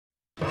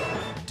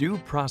Due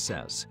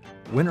Process,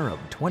 winner of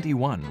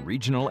 21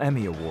 regional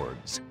Emmy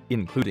Awards,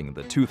 including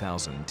the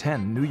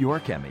 2010 New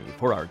York Emmy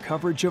for our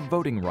coverage of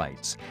voting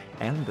rights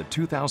and the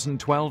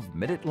 2012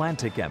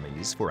 Mid-Atlantic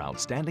Emmys for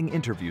Outstanding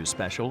Interview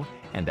Special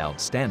and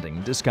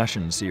Outstanding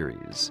Discussion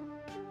Series.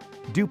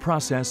 Due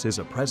Process is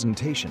a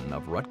presentation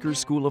of Rutgers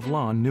School of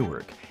Law,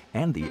 Newark,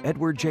 and the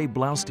Edward J.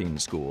 Blaustein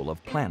School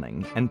of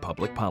Planning and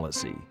Public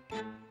Policy.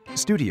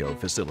 Studio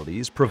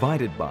facilities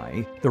provided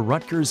by the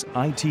Rutgers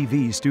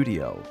ITV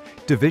Studio,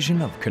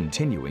 Division of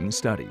Continuing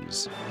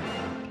Studies.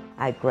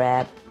 I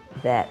grabbed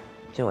that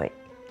joint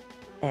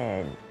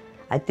and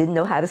I didn't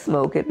know how to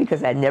smoke it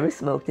because I'd never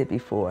smoked it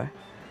before.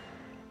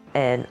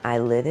 And I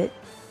lit it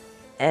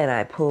and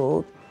I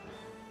pulled,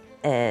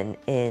 and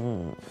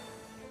in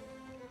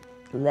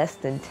less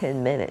than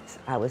 10 minutes,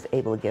 I was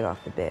able to get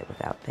off the bed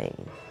without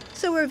pain.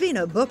 So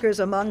Irvina Booker's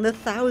among the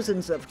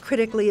thousands of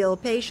critically ill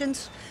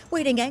patients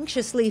waiting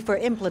anxiously for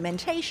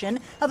implementation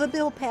of a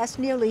bill passed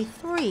nearly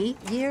 3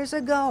 years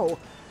ago.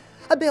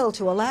 A bill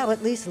to allow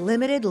at least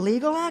limited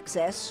legal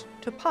access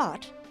to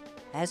pot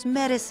as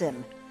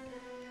medicine.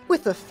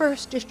 With the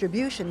first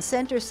distribution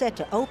center set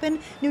to open,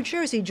 New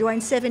Jersey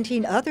joined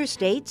 17 other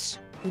states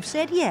who've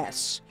said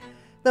yes,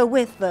 though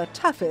with the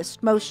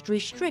toughest, most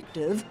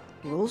restrictive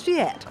rules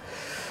yet.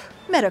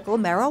 Medical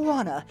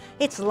marijuana.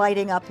 It's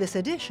lighting up this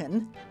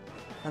edition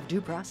of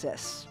Due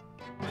Process.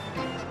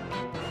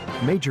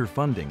 Major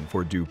funding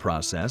for Due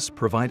Process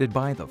provided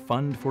by the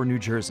Fund for New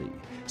Jersey,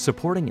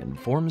 supporting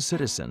informed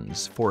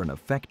citizens for an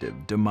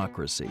effective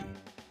democracy.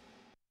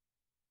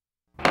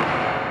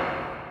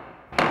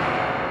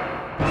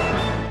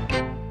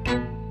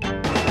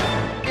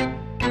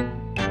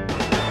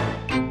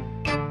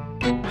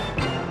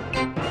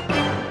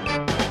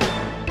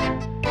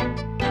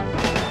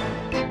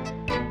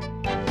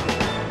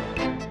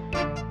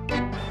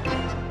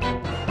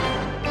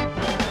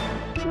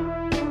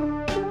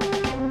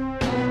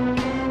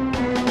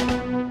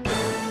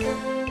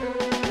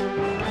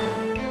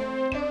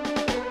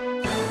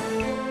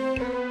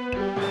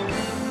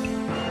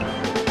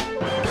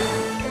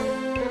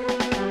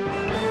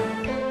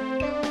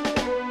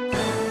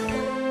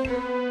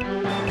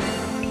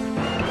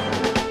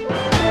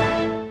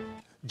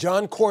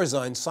 John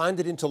Corzine signed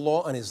it into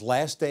law on his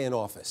last day in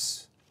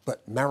office.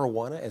 But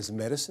marijuana as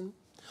medicine?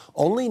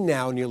 Only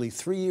now, nearly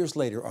 3 years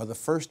later, are the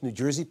first New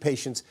Jersey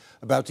patients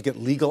about to get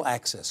legal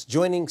access,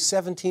 joining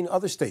 17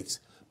 other states,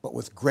 but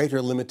with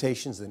greater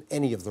limitations than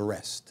any of the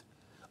rest.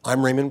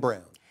 I'm Raymond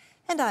Brown.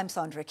 And I'm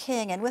Sandra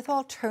King, and with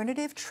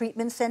Alternative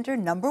Treatment Center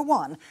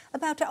 #1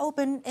 about to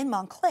open in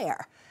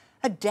Montclair.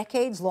 A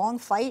decades-long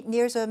fight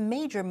nears a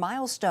major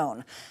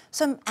milestone,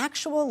 some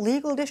actual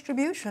legal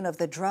distribution of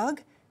the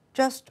drug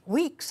just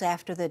weeks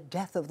after the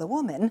death of the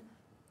woman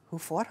who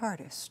fought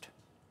hardest.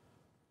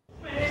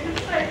 My name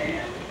is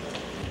Diane.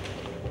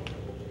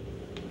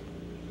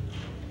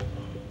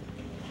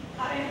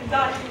 I am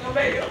dying of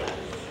ALS.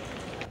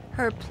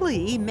 Her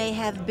plea may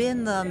have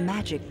been the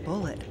magic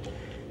bullet,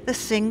 the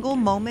single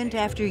moment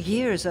after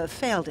years of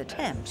failed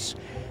attempts,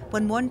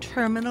 when one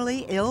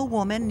terminally ill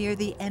woman near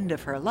the end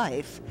of her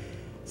life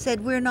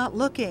said, "We're not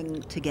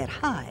looking to get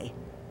high,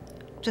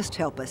 just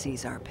help us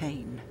ease our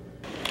pain."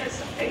 It's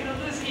a fatal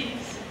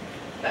disease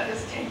that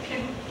has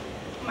taken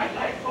my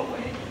life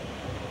away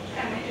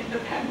and my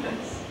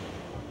independence.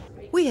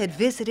 We had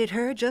visited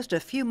her just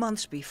a few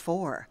months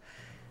before,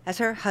 as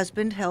her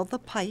husband held the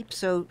pipe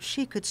so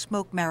she could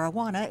smoke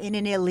marijuana in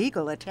an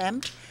illegal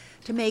attempt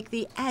to make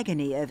the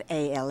agony of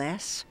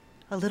ALS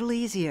a little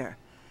easier,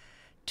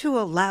 to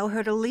allow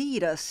her to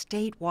lead a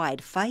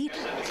statewide fight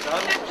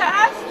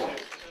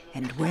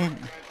and win.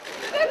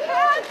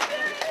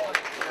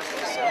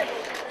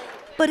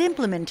 But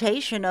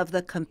implementation of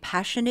the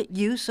Compassionate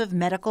Use of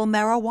Medical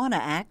Marijuana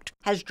Act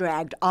has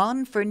dragged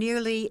on for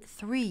nearly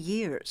 3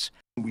 years.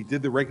 We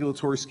did the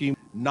regulatory scheme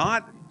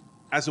not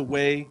as a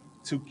way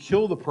to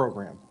kill the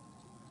program,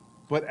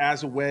 but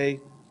as a way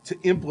to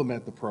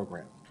implement the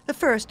program. The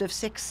first of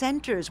 6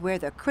 centers where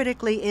the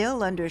critically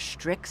ill under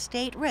strict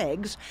state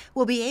regs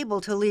will be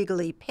able to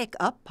legally pick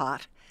up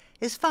pot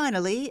is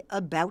finally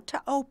about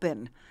to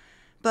open.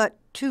 But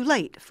too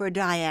late for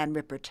Diane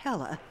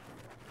Riportella,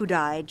 who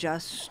died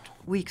just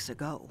weeks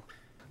ago.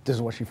 This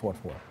is what she fought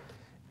for,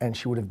 and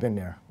she would have been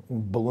there.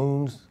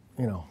 Balloons,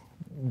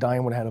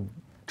 Diane would have had a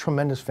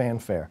tremendous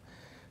fanfare.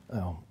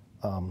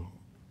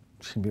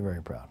 She'd be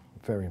very proud,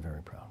 very,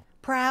 very proud.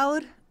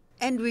 Proud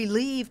and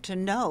relieved to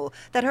know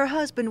that her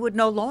husband would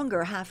no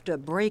longer have to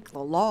break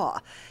the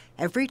law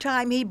every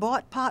time he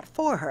bought pot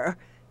for her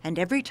and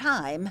every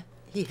time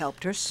he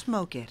helped her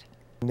smoke it.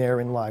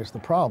 Therein lies the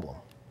problem.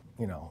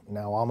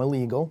 Now I'm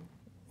illegal,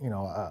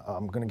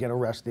 I'm gonna get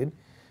arrested.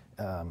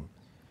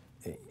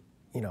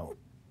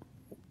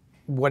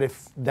 What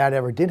if that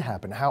ever did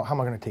happen? How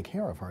am I going to take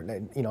care of her?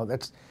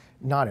 That's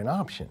not an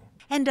option.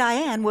 And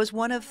Diane was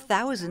one of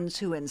thousands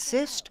who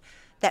insist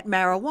that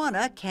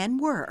marijuana can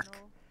work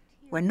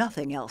when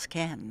nothing else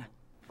can.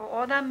 For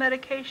all that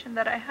medication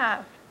that I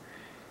have,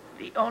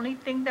 the only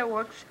thing that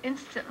works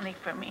instantly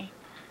for me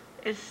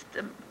is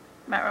the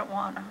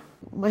marijuana.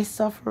 My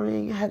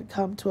suffering had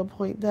come to a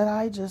point that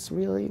I just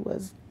really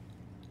was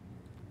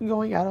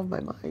going out of my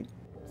mind.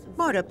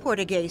 Marta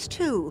Portuguese,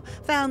 too,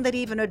 found that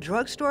even a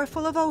drugstore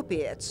full of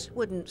opiates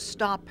wouldn't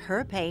stop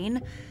her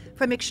pain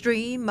from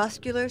extreme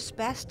muscular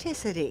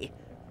spasticity.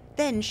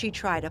 Then she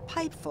tried a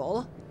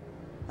pipeful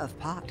of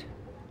pot.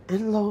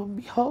 And lo and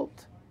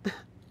behold,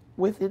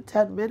 within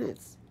 10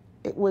 minutes,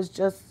 it was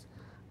just,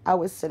 I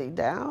was sitting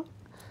down,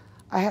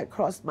 I had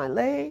crossed my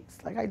legs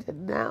like I did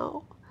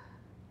now,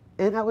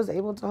 and I was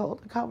able to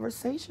hold a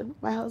conversation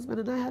with my husband,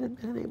 and I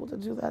hadn't been able to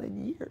do that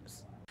in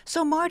years.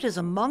 So Marta's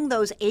among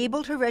those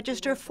able to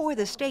register for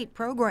the state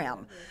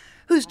program,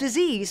 whose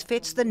disease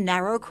fits the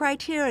narrow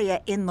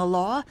criteria in the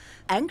law,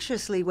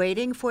 anxiously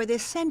waiting for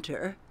this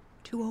center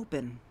to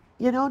open.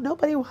 You know,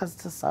 nobody wants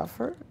to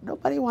suffer.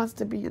 Nobody wants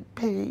to be in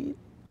pain.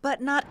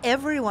 But not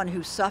everyone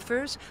who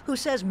suffers, who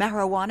says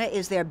marijuana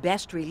is their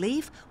best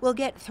relief, will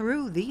get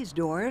through these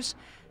doors,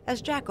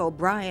 as Jack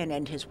O'Brien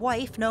and his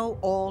wife know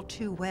all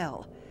too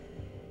well.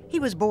 He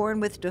was born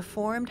with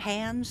deformed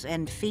hands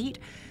and feet,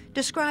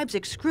 describes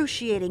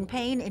excruciating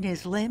pain in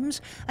his limbs,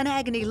 an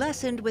agony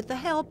lessened with the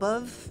help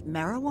of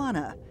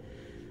marijuana.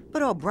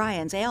 But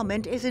O'Brien's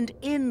ailment isn't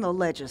in the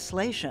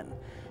legislation,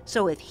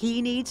 so if he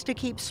needs to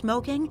keep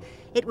smoking,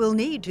 it will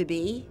need to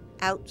be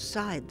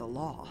outside the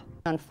law.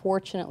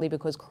 Unfortunately,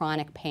 because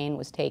chronic pain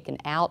was taken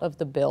out of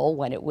the bill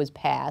when it was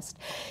passed,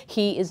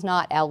 he is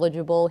not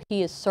eligible.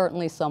 He is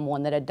certainly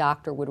someone that a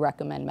doctor would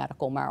recommend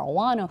medical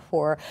marijuana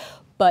for,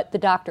 but the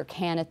doctor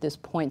can at this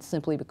point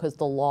simply because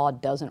the law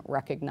doesn't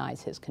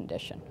recognize his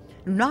condition.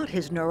 Not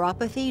his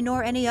neuropathy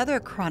nor any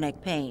other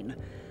chronic pain,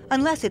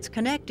 unless it's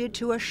connected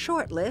to a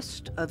short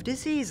list of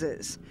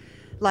diseases,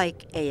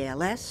 like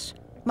ALS,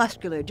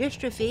 muscular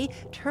dystrophy,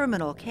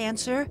 terminal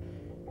cancer,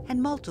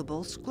 and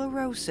multiple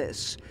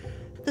sclerosis,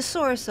 the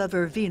source of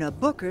Irvina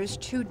Booker's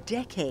 2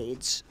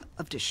 decades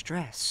of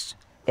distress.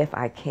 If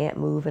I can't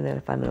move and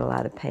if I'm in a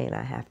lot of pain,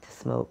 I have to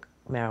smoke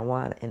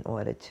marijuana in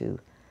order to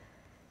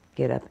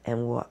get up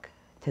and walk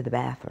to the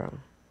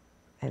bathroom.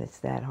 And it's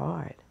that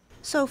hard.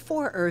 So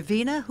for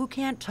Irvina, who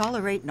can't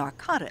tolerate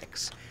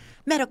narcotics,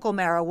 medical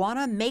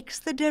marijuana makes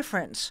the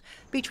difference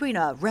between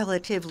a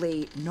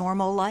relatively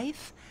normal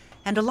life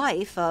and a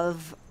life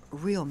of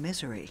real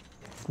misery.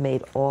 It's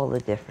made all the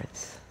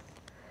difference.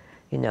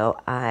 You know,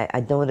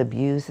 I don't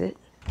abuse it.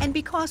 And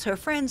because her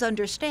friends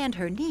understand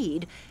her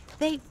need,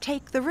 they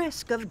take the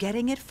risk of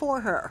getting it for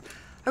her,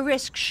 a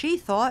risk she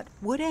thought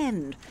would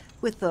end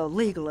with the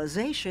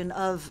legalization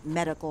of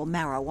medical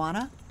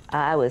marijuana.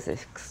 I was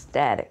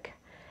ecstatic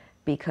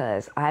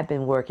because I've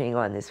been working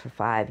on this for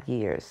 5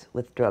 years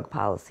with Drug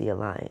Policy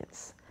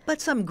Alliance.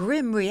 But some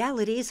grim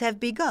realities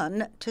have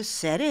begun to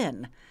set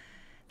in.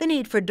 The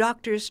need for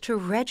doctors to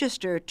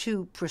register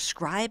to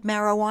prescribe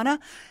marijuana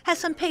has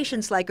some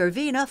patients like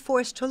Irvina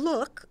forced to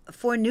look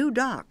for new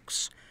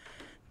docs.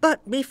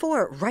 But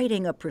before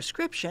writing a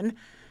prescription,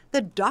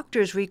 the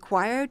doctor's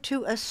required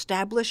to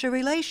establish a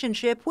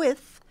relationship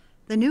with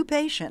the new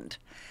patient,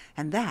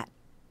 and that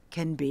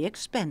can be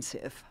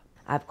expensive.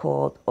 I've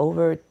called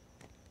over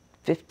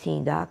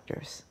 15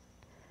 doctors.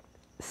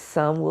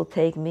 Some will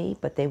take me,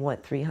 but they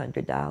want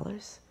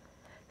 $300.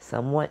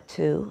 Some want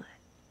 $2.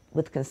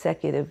 With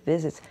consecutive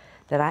visits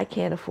that I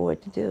can't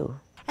afford to do.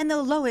 And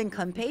though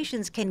low-income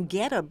patients can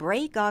get a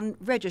break on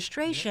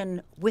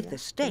registration with the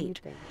state,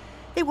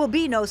 there will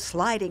be no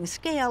sliding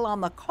scale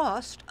on the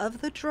cost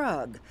of the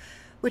drug,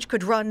 which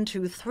could run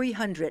to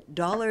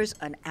 $300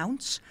 an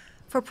ounce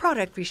for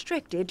product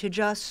restricted to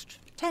just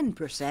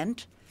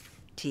 10%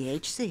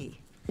 THC.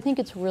 I think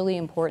it's really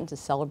important to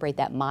celebrate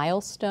that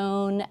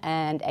milestone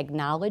and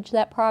acknowledge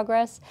that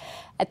progress.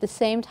 At the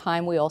same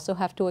time, we also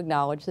have to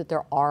acknowledge that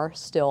there are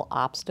still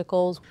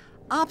obstacles.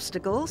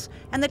 Obstacles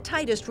and the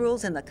tightest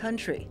rules in the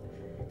country.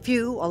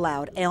 Few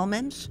allowed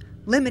ailments,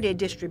 limited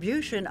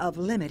distribution of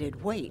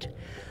limited weight,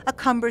 a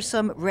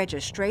cumbersome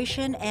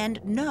registration, and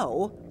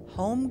no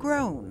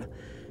homegrown.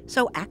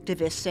 So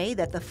activists say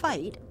that the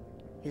fight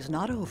is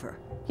not over.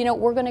 You know,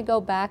 we're going to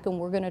go back and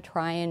we're going to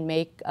try and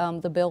make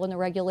the bill and the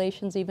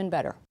regulations even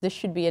better. This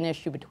should be an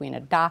issue between a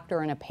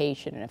doctor and a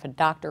patient, and if a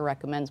doctor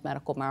recommends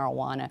medical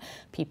marijuana,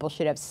 people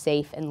should have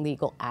safe and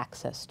legal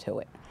access to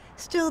it.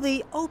 Still,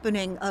 the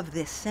opening of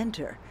this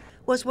center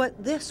was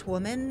what this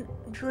woman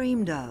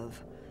dreamed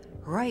of,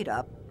 right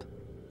up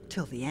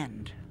till the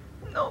end.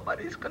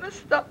 Nobody's gonna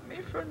stop me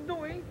from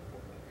doing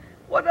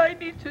what I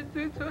need to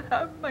do to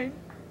have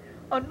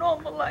a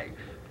normal life.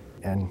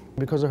 And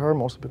because of her,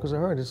 mostly because of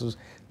her, this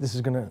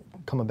is going to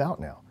come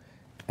about now,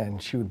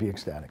 and she would be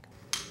ecstatic.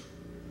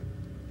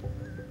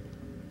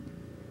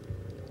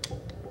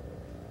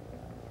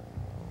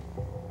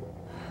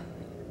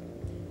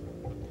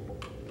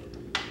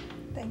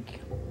 Thank you.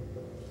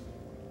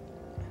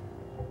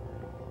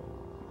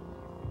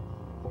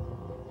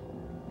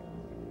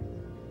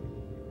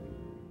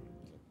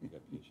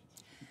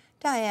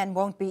 Diane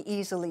won't be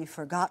easily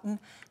forgotten,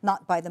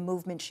 not by the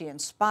movement she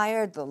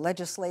inspired, the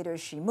legislators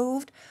she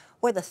moved,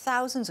 or the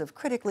thousands of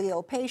critically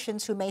ill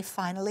patients who may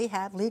finally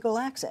have legal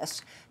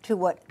access to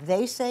what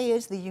they say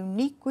is the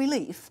unique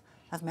relief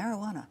of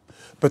marijuana.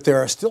 But there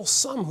are still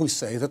some who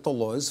say that the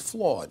law is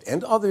flawed,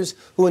 and others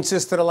who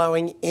insist that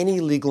allowing any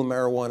legal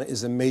marijuana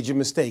is a major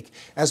mistake,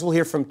 as we'll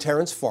hear from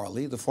Terrence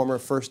Farley, the former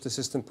first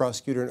assistant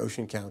prosecutor in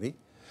Ocean County,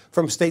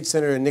 from State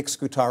Senator Nick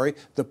Scutari,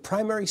 the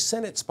primary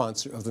Senate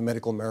sponsor of the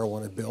medical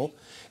marijuana bill,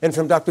 and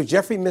from Dr.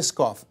 Jeffrey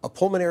Miskoff, a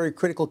pulmonary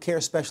critical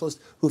care specialist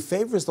who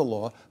favors the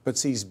law but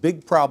sees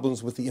big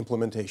problems with the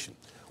implementation.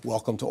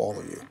 Welcome to all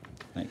of you.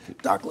 Thank you.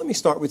 Doc, let me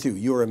start with you.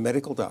 You're a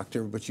medical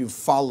doctor, but you've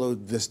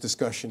followed this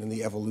discussion and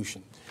the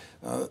evolution.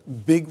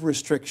 Big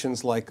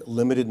restrictions like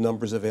limited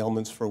numbers of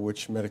ailments for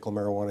which medical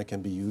marijuana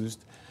can be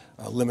used,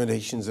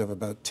 limitations of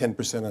about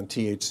 10% on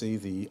THC,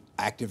 the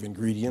active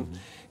ingredient,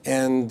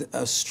 and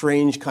a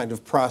strange kind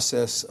of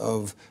process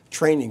of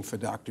training for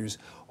doctors.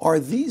 Are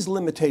these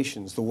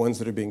limitations, the ones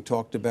that are being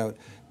talked about,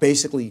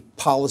 basically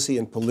policy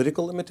and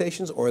political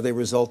limitations, or are they a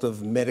result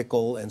of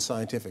medical and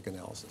scientific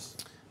analysis?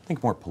 I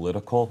think more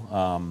political.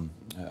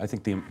 I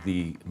think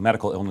the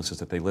medical illnesses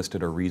that they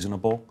listed are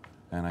reasonable,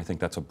 and I think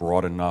that's a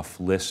broad enough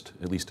list,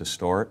 at least to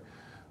start.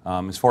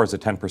 As far as the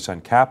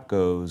 10% cap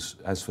goes,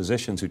 as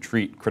physicians who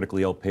treat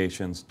critically ill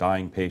patients,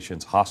 dying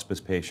patients, hospice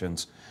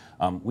patients,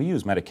 we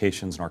use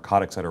medications,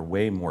 narcotics that are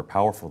way more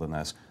powerful than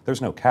this.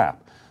 There's no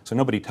cap. So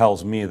nobody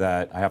tells me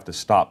that I have to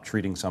stop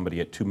treating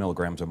somebody at 2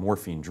 milligrams of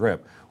morphine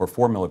drip, or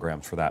 4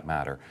 milligrams for that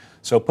matter.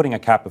 So putting a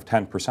cap of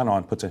 10%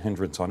 on puts a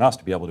hindrance on us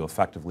to be able to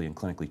effectively and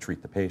clinically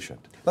treat the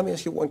patient. Let me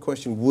ask you one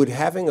question. Would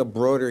having a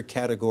broader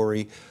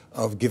category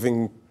of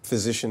giving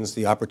physicians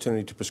the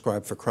opportunity to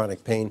prescribe for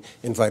chronic pain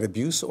invite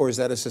abuse, or is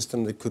that a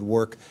system that could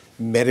work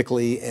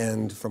medically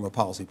and from a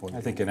policy point of view?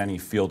 I think in any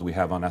field we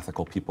have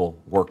unethical people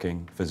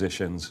working,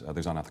 physicians,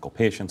 there's unethical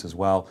patients as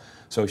well.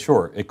 So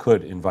sure, it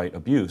could invite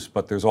abuse,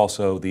 but there's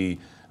also the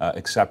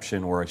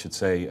exception, or I should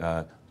say,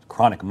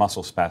 chronic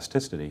muscle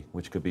spasticity,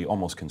 which could be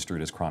almost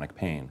construed as chronic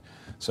pain.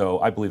 So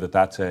I believe that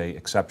that's an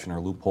exception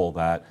or loophole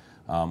that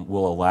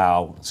will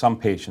allow some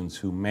patients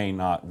who may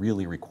not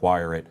really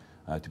require it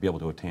to be able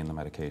to attain the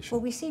medication.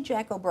 Well, we see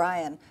Jack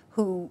O'Brien,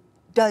 who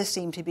does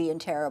seem to be in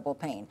terrible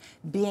pain,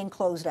 being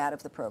closed out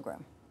of the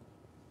program.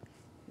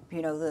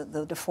 You know,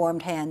 the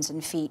deformed hands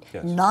and feet,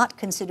 yes. Not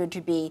considered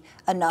to be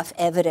enough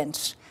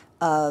evidence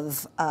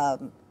of a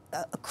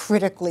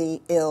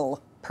critically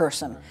ill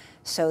person, right,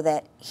 so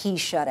that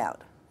he's shut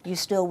out. You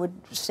still would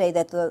say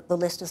that the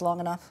list is long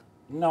enough?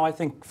 No, I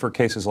think for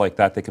cases like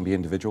that, they can be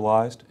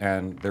individualized,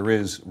 and there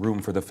is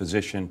room for the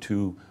physician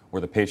to, or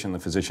the patient and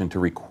the physician to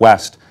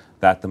request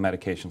that the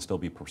medication still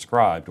be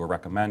prescribed or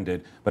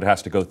recommended, but it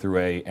has to go through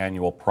an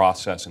annual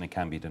process and it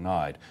can be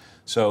denied.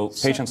 So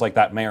patients like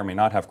that may or may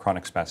not have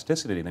chronic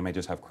spasticity, they may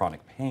just have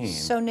chronic pain.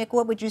 So Nick,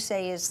 what would you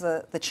say is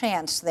the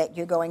chance that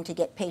you're going to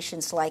get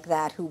patients like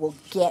that who will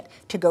get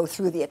to go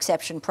through the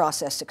exception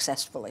process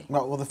successfully?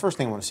 Well, the first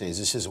thing I want to say is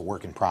this is a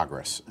work in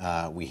progress.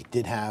 We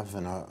did have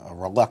a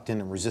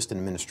reluctant and resistant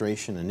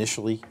administration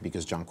initially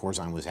because John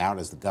Corzine was out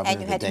as the governor.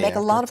 And you had to make a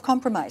lot of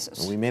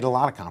compromises. We made a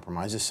lot of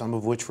compromises, some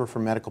of which were for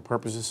medical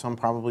purposes, some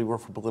probably were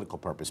for political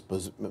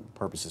purposes.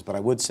 But I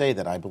would say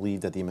that I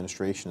believe that the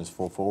administration is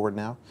full forward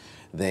now.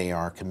 They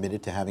are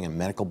committed to having a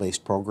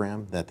medical-based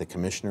program, that the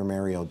Commissioner,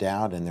 Mary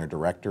O'Dowd, and their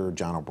director,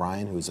 John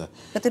O'Brien, who's a...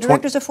 But the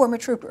director's a former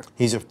trooper.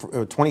 He's a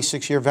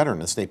 26-year veteran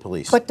of the state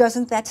police. But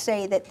doesn't that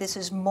say that this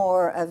is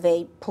more of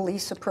a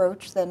police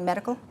approach than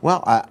medical?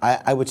 Well,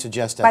 I would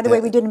suggest that... By the way,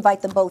 we did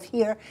invite them both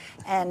here,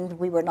 and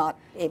we were not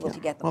able to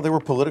get them. Well, there were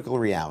political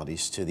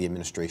realities to the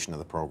administration of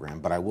the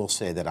program, but I will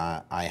say that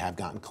I have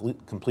gotten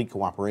complete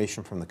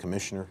cooperation from the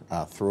Commissioner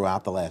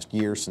throughout the last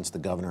year since the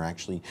governor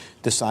actually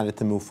decided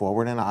to move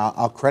forward, and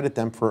I'll credit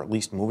them for at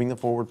least moving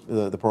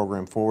the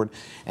program forward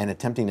and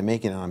attempting to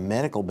make it on a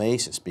medical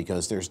basis,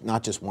 because there's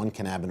not just one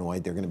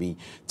cannabinoid. They're going to be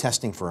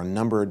testing for a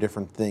number of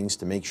different things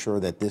to make sure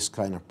that this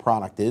kind of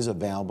product is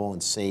available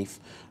and safe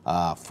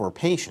for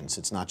patients.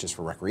 It's not just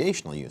for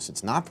recreational use.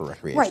 It's not for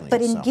recreational use. Right,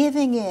 but in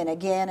giving in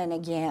again and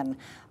again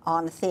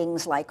on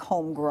things like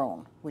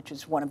homegrown, which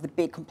is one of the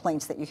big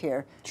complaints that you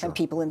hear from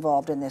people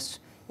involved in this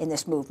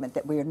movement,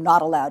 that we are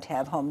not allowed to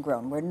have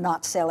homegrown. We're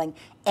not selling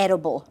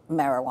edible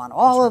marijuana.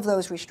 All of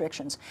those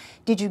restrictions.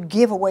 Did you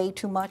give away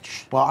too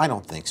much? Well, I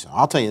don't think so.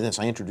 I'll tell you this.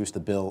 I introduced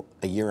the bill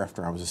a year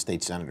after I was a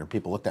state senator.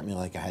 People looked at me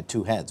like I had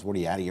two heads. What are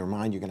you, out of your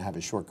mind? You're going to have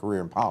a short career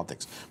in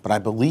politics. But I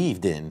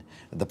believed in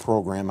the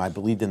program. I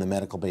believed in the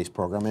medical-based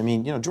program. I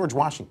mean, you know, George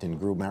Washington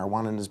grew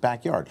marijuana in his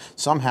backyard.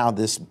 Somehow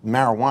this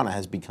marijuana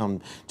has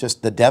become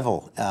just the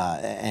devil.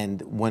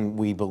 And when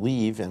we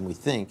believe and we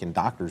think, and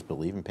doctors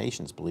believe and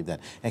patients believe, that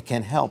it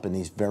can help in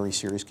these very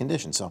serious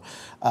conditions. So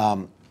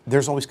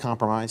there's always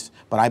compromise,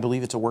 but I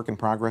believe it's a work in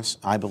progress.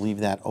 I believe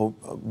that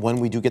when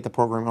we do get the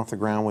program off the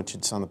ground, which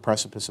it's on the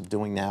precipice of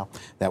doing now,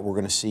 that we're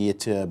going to see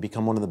it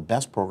become one of the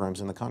best programs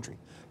in the country.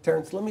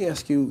 Terrence, let me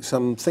ask you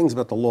some things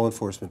about the law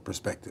enforcement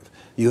perspective.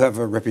 You have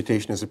a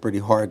reputation as a pretty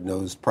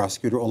hard-nosed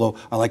prosecutor, although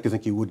I like to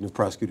think you wouldn't have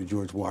prosecuted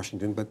George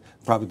Washington, but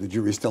probably the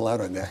jury's still out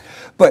on that.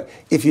 But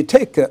if you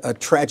take a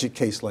tragic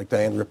case like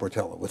Diane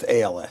Riportella with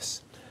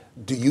ALS,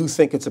 Do you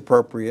think it's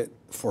appropriate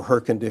for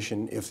her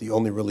condition, if the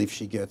only relief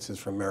she gets is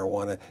from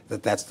marijuana,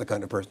 that that's the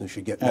kind of person who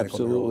should get medical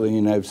marijuana? Absolutely,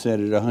 and I've said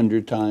it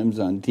 100 times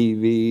on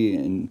TV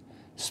and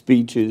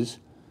speeches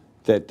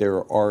that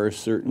there are a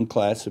certain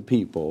class of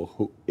people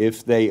who,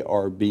 if they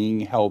are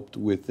being helped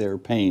with their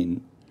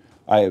pain,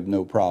 I have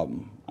no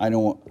problem.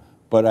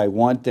 But I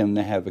want them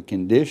to have a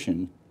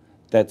condition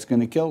that's going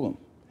to kill them.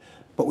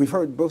 But we've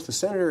heard both the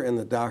senator and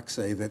the doc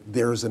say that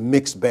there's a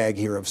mixed bag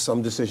here of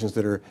some decisions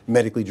that are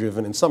medically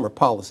driven and some are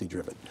policy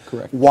driven.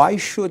 Correct. Why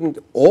shouldn't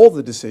all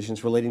the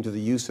decisions relating to the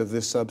use of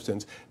this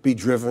substance be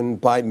driven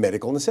by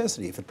medical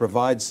necessity? If it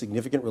provides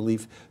significant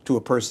relief to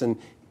a person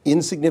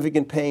in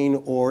significant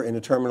pain or in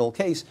a terminal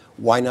case,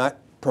 why not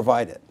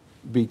provide it?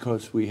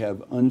 Because we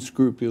have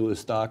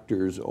unscrupulous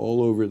doctors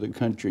all over the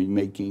country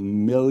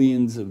making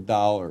millions of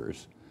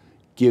dollars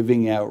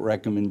giving out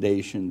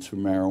recommendations for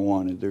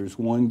marijuana. There's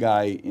one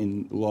guy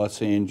in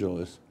Los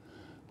Angeles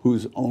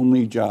whose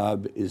only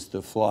job is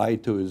to fly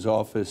to his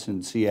office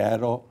in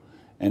Seattle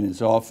and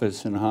his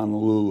office in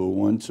Honolulu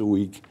once a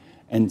week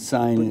and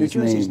sign But his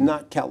New Jersey's name.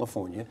 not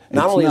California.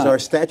 Not only is our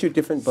statute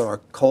different, but our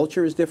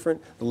culture is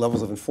different, the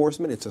levels of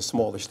enforcement, it's a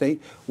smaller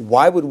state.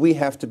 Why would we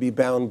have to be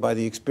bound by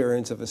the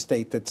experience of a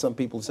state that some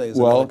people say is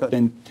Well, another country?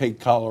 then take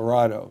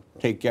Colorado,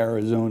 take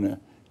Arizona,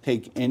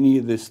 take any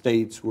of the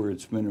states where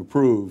it's been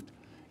approved.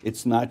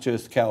 It's not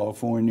just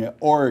California,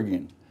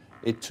 Oregon.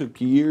 It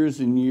took years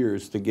and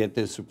years to get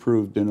this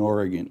approved in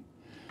Oregon.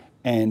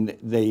 And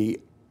the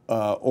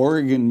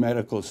Oregon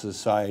Medical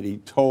Society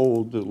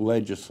told the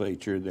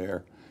legislature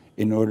there,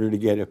 in order to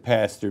get it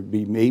passed, there'd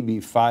be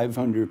maybe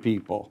 500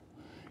 people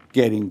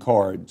getting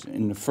cards.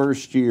 In the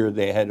first year,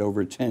 they had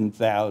over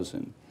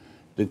 10,000.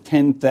 The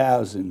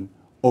 10,000,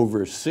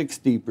 over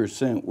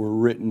 60% were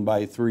written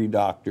by 3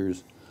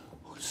 doctors,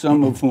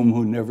 some of whom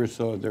who never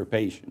saw their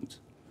patients.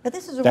 But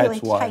this is a That's really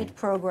why. tight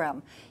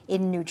program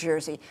in New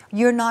Jersey.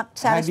 You're not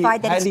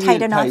satisfied that How it's do you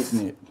tight enough?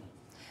 tighten it?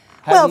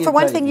 How Well, do you for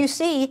one tighten thing, it? you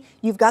see,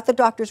 you've got the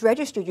doctors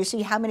registered. You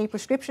see how many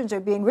prescriptions are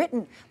being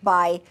written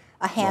by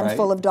a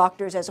handful Right. of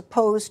doctors as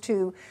opposed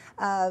to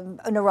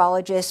a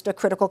neurologist, a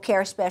critical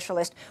care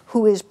specialist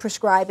who is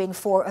prescribing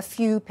for a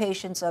few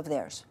patients of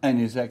theirs. And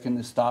is that going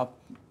to stop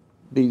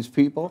these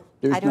people?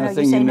 There's I don't know, you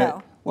nothing say in no.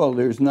 that. Well,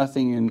 there's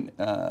nothing in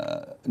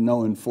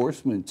no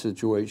enforcement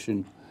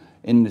situation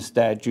in the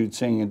statute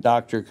saying a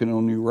doctor can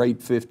only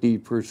write 50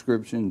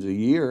 prescriptions a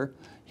year.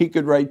 He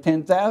could write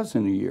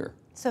 10,000 a year.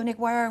 So, Nick,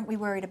 why aren't we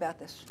worried about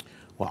this?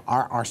 Well,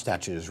 our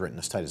statute is written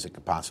as tight as it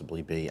could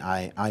possibly be.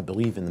 I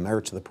believe in the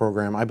merits of the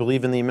program. I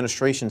believe in the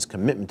administration's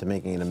commitment to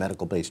making it a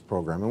medical-based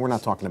program. And we're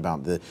not talking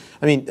about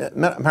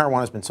marijuana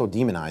has been so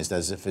demonized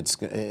as if it's,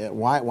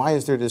 why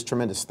is there this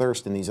tremendous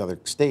thirst in these other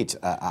states?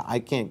 I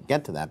can't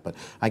get to that, but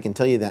I can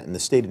tell you that in the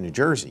state of New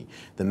Jersey,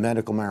 the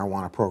medical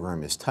marijuana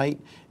program is tight.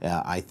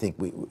 I think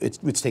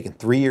it's taken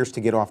 3 years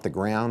to get off the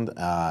ground,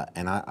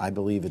 and I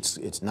believe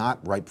it's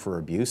not ripe for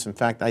abuse. In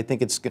fact, I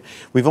think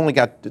we've only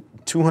got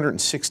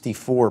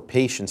 264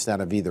 patients that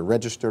have either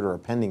registered or are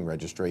pending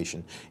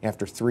registration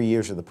after 3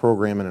 years of the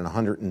program, and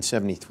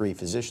 173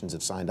 physicians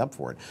have signed up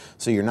for it.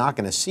 So you're not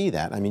going to see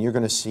that. I mean, you're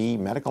going to see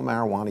medical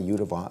marijuana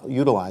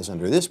utilized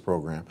under this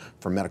program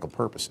for medical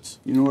purposes.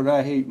 You know what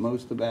I hate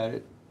most about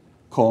it?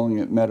 Calling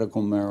it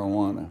medical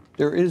marijuana.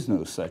 There is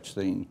no such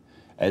thing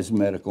as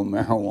medical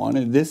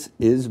marijuana. This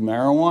is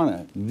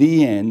marijuana.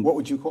 The end. What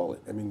would you call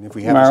it? I mean, if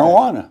we have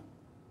marijuana,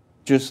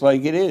 just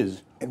like it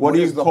is. And what do what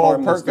you is the call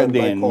harm that's done by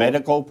Percodan?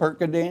 Medical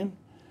Percodan?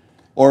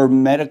 Or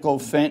medical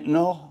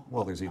fentanyl?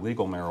 Well, there's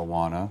illegal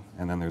marijuana,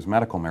 and then there's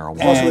medical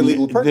marijuana. Also And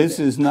illegal Percodan. this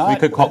is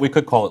not. We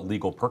could call it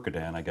legal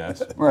Percodan, I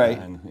guess. Right.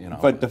 And, you know,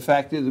 But the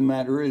fact of the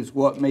matter is,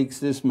 what makes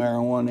this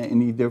marijuana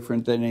any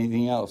different than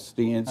anything else?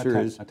 The answer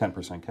is a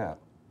 10% cap.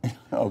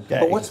 okay.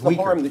 But what's the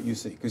harm that you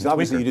see? Because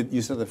obviously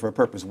you said that for a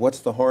purpose. What's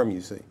the harm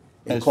you see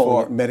in As calling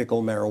far- it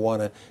medical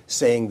marijuana,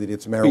 saying that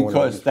it's marijuana?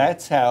 Because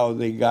that's how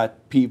they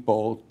got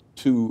people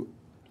to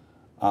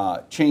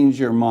change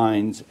their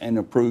minds and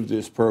approve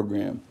this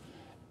program.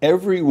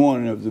 Every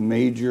one of the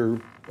major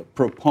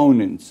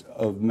proponents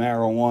of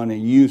marijuana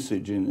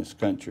usage in this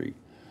country,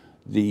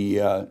 the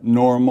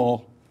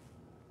NORML,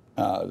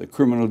 the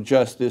Criminal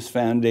Justice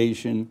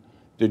Foundation,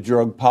 the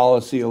Drug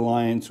Policy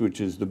Alliance,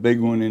 which is the big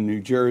one in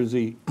New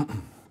Jersey,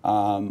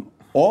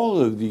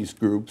 all of these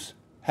groups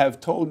have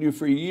told you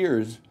for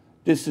years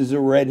this is a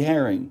red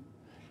herring.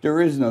 There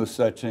is no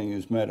such thing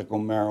as medical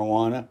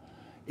marijuana.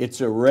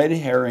 It's a red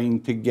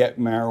herring to get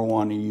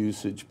marijuana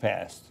usage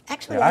passed.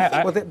 Actually,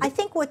 I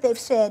think what they've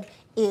said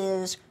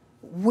is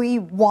we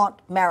want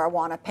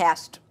marijuana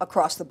passed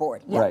across the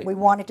board. Yeah, Right. we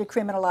want it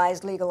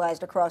decriminalized,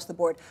 legalized across the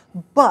board.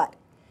 But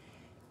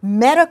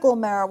medical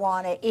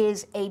marijuana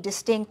is a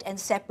distinct and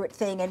separate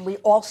thing, and we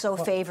also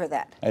favor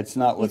that. That's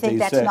not what You think they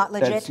that's said. not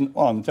legit?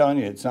 Well, I'm telling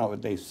you, it's not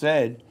what they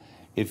said.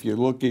 If you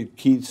look at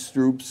Keith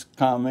Stroop's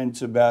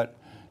comments about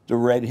the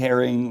red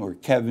herring or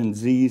Kevin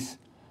Zeese,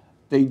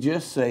 they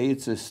just say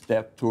it's a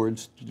step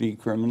towards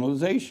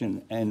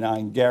decriminalization. And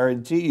I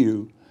guarantee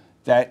you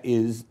that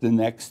is the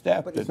next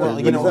step. Well,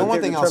 you know, the one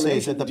thing I'll say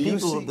is that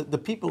the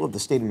people of the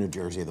state of New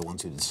Jersey are the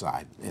ones who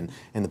decide, and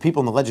the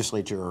people in the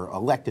legislature are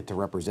elected to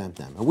represent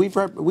them. And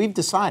we've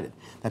decided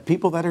that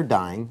people that are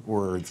dying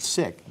or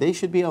sick, they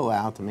should be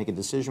allowed to make a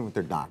decision with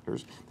their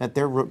doctors that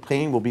their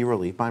pain will be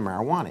relieved by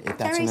marijuana if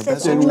that's in their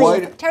best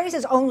interest. Terry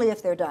says only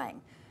if they're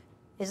dying.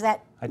 Is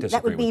that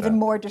that would be even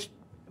more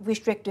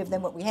restrictive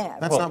than what we have?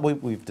 That's not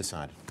what we've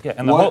decided. Yeah,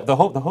 and the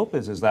hope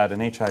is that an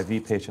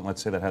HIV patient,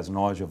 let's say, that has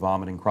nausea,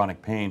 vomiting,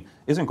 chronic pain,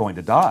 isn't going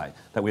to die.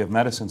 That we have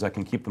medicines that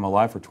can keep them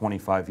alive for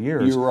 25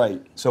 years. You're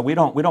right. So we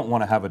don't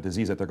want to have a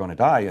disease that they're going to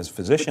die. As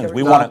physicians,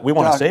 we want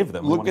to save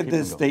them. Look at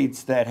the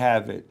states that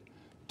have it.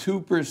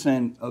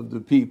 2% of the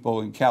people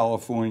in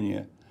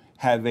California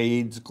have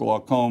AIDS,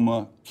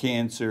 glaucoma,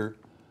 cancer,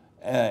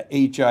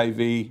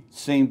 HIV.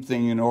 Same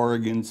thing in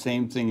Oregon.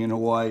 Same thing in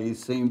Hawaii.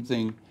 Same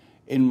thing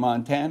in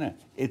Montana.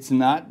 It's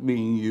not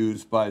being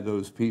used by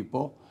those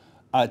people.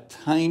 A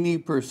tiny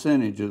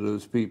percentage of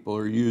those people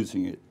are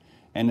using it.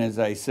 And as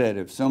I said,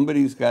 if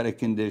somebody's got a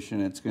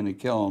condition that's going to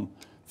kill them,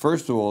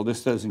 first of all,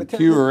 this doesn't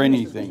cure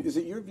anything. Is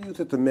it your view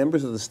that the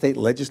members of the state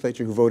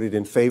legislature who voted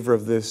in favor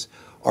of this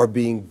are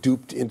being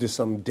duped into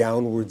some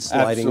downward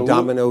sliding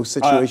domino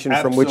situation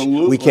from which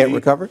we can't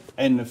recover?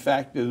 And the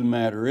fact of the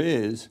matter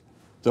is,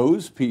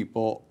 those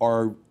people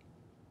are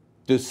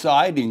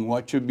deciding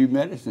what should be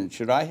medicine.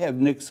 Should I have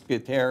Nick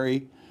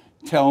Scutari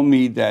tell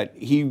me that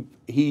he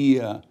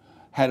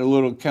had a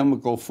little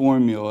chemical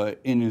formula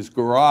in his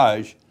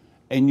garage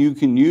and you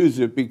can use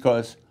it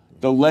because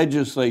the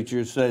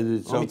legislature says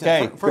it's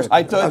okay?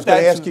 I was going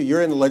to ask you,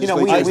 you're in the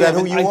legislature, is that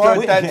who you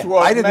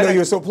are? I didn't know you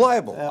were so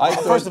pliable.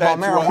 First of all,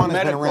 marijuana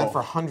has been around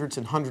for hundreds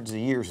and hundreds of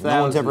years. And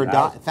no one's ever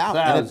died.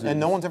 And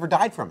no one's ever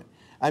died from it.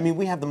 I mean,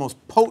 we have the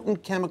most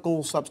potent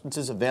chemical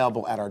substances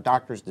available at our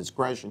doctor's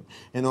discretion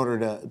in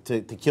order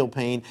to kill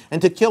pain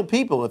and to kill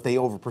people if they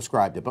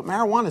overprescribed it. But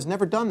marijuana has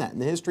never done that in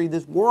the history of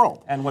this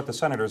world. And what the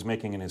senator is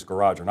making in his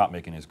garage, or not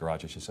making in his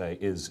garage, I should say,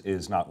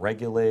 is not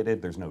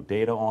regulated. There's no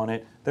data on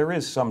it. There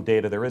is some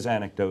data, there is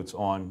anecdotes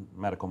on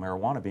medical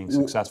marijuana being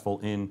successful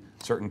in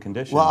certain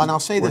conditions. Well, and I'll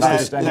say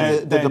this,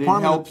 the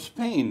Department helps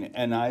pain,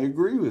 and I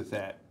agree with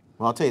that.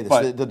 Well, I'll tell you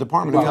this, the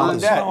Department of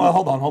Health...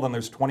 Hold on,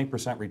 there's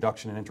 20%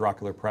 reduction in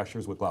intraocular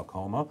pressures with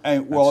glaucoma.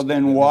 Well,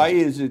 then why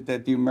is it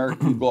that the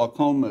American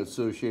Glaucoma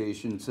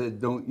Association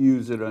said don't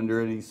use it under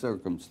any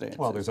circumstances?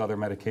 Well, there's other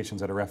medications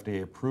that are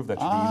FDA approved that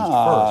should be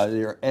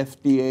used first. They're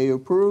FDA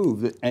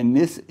approved, and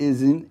this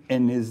isn't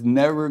and is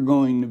never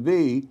going to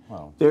be.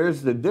 Well,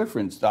 there's the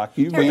difference, Doc.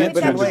 You've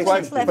answered the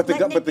question. But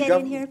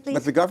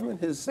the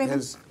government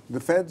has, the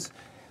feds,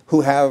 who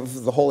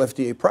have the whole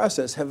FDA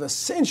process, have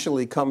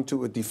essentially come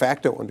to a de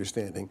facto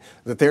understanding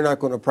that they're not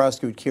going to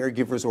prosecute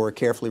caregivers or a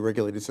carefully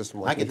regulated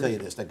system like I can tell you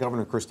this, that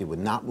Governor Christie would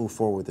not move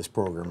forward with this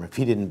program if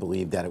he didn't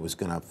believe that it was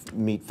going to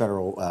meet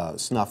federal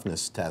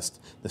snuffness test,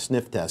 the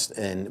sniff test,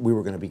 and we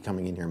were going to be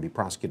coming in here and be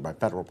prosecuted by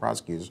federal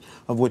prosecutors,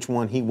 of which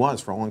one he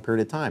was for a long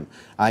period of time.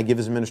 I give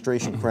his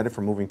administration credit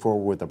for moving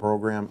forward with the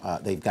program.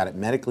 They've got it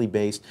medically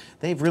based.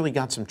 They've really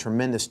got some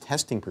tremendous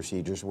testing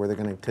procedures where they're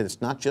going to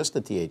test not just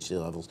the THC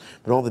levels,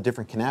 but all the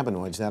different cannabinoids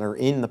that are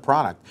in the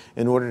product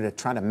in order to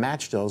try to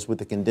match those with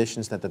the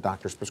conditions that the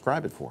doctors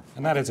prescribe it for.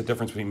 And that is the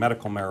difference between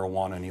medical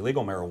marijuana and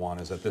illegal marijuana,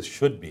 is that this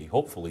should be,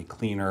 hopefully,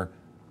 cleaner,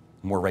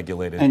 more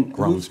regulated, and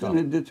grown who's stuff.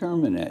 going to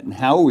determine that? And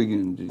how are we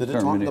going to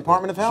determine it? The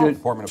Department of Health.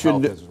 Department of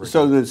Health is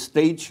so the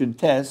state should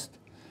test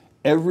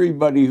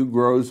everybody who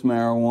grows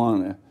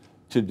marijuana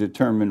to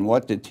determine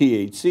what the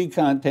THC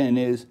content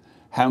is,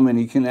 how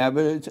many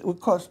cannabinoids. It would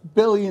cost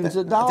billions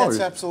of dollars.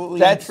 That's absolutely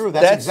true.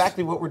 That's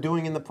exactly what we're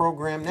doing in the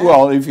program now.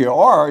 Well, if you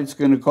are, it's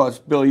going to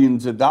cost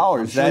billions of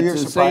dollars. I'm sure That's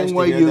you're the same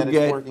way you get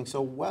it's working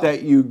so well.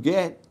 That you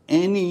get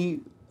any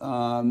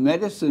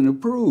medicine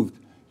approved.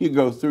 You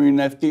go through an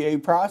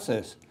FDA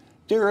process.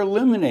 They're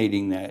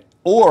eliminating that.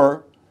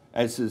 Or,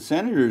 as the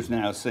senator's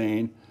now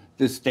saying,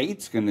 the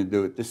state's going to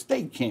do it. The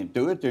state can't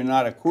do it. They're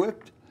not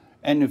equipped.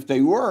 And if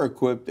they were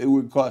equipped, it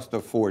would cost a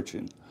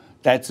fortune.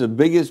 That's the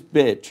biggest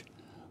bitch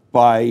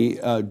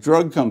by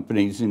drug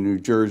companies in New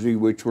Jersey,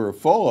 which we're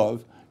full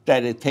of,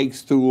 that it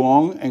takes too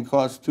long and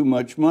costs too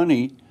much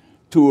money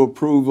to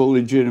approve a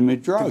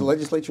legitimate drug. Did the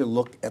legislature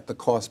look at the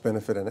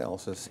cost-benefit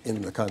analysis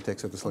in the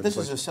context of this legislation?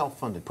 This is a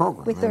self-funded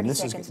program. With 30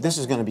 seconds this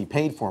is going to be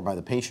paid for by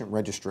the patient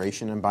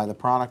registration and by the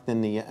product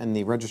and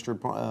the registered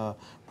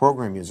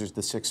program users,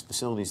 the 6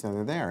 facilities that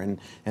are there. And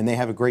they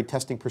have a great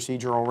testing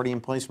procedure already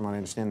in place. From what I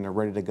understand, they're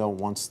ready to go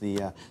once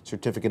the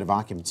certificate of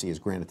occupancy is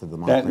granted to the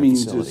Montclair facility. That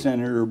means facility. the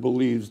senator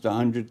believes the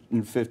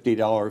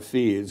 $150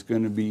 fee is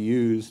going to be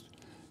used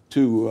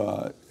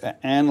to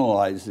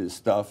analyze this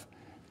stuff,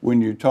 when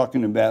you're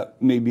talking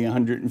about maybe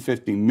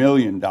 $150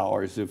 million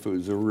if it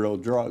was a real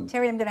drug.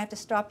 Terry, I'm going to have to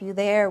stop you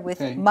there with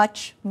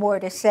much more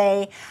to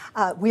say.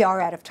 We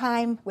are out of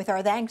time, with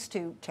our thanks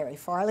to Terry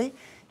Farley,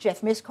 Jeff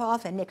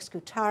Miskoff, and Nick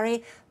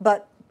Scutari.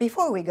 But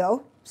before we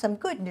go, some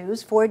good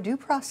news for due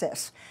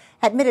process.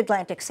 At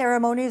Mid-Atlantic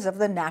ceremonies of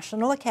the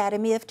National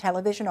Academy of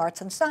Television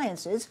Arts and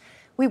Sciences,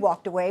 we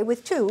walked away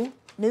with 2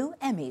 new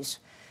Emmys.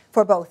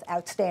 for both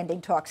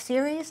Outstanding Talk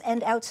Series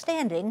and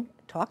Outstanding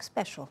Talk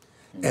Special.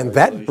 And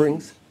that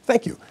brings,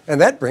 thank you, and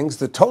that brings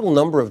the total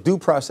number of Due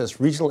Process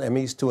Regional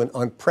Emmys to an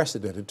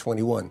unprecedented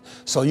 21.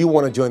 So you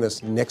want to join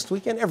us next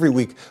week and every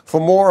week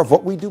for more of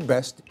what we do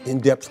best,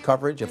 in-depth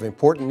coverage of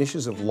important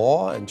issues of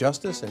law and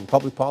justice and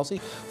public policy.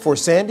 For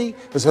Sandy,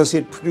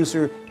 Associate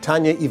Producer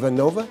Tanya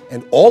Ivanova,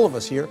 and all of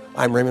us here,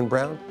 I'm Raymond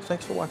Brown.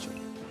 Thanks for watching.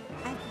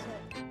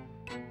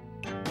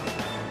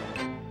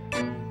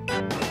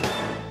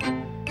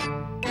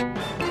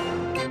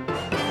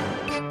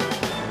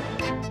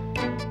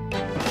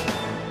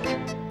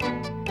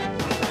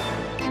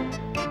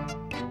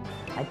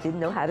 I didn't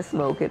know how to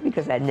smoke it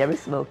because I'd never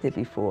smoked it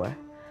before.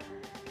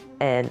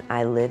 And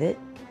I lit it,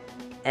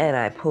 and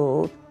I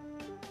pulled,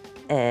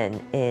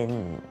 and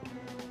in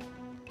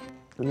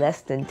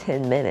less than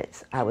 10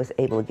 minutes, I was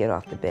able to get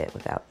off the bed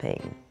without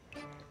pain.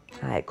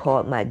 I had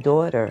called my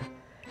daughter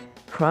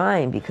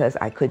crying because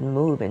I couldn't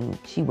move, and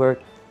she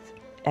worked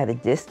at a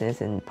distance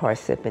in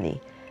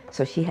Parsippany,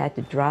 so she had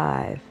to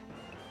drive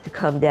to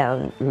come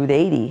down Route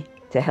 80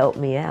 to help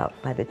me out.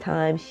 By the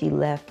time she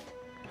left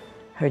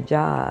her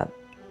job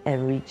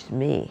and reached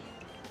me,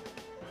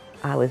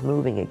 I was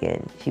moving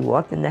again. She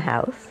walked in the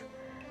house.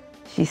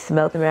 She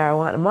smelled the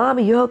marijuana. "Mom,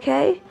 are you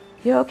okay?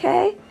 You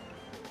okay?"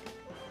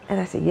 And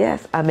I said,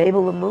 "Yes, I'm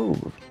able to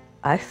move.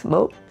 I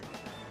smoked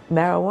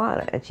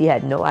marijuana." And she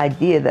had no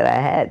idea that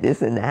I had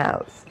this in the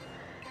house.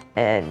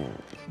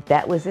 And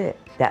that was it.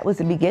 That was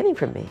the beginning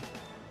for me.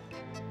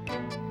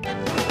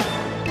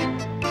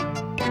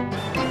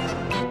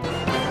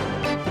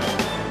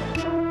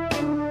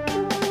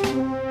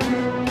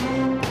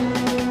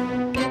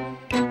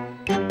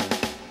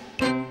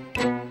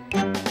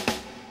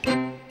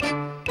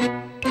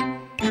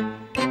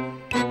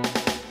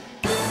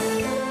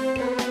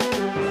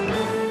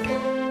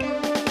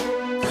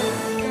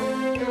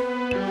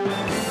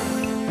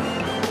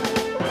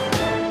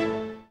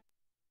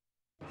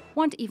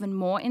 Want even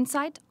more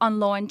insight on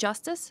law and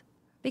justice?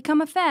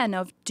 Become a fan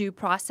of Due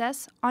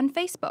Process on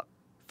Facebook.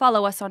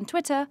 Follow us on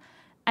Twitter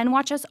and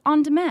watch us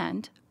on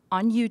demand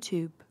on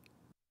YouTube.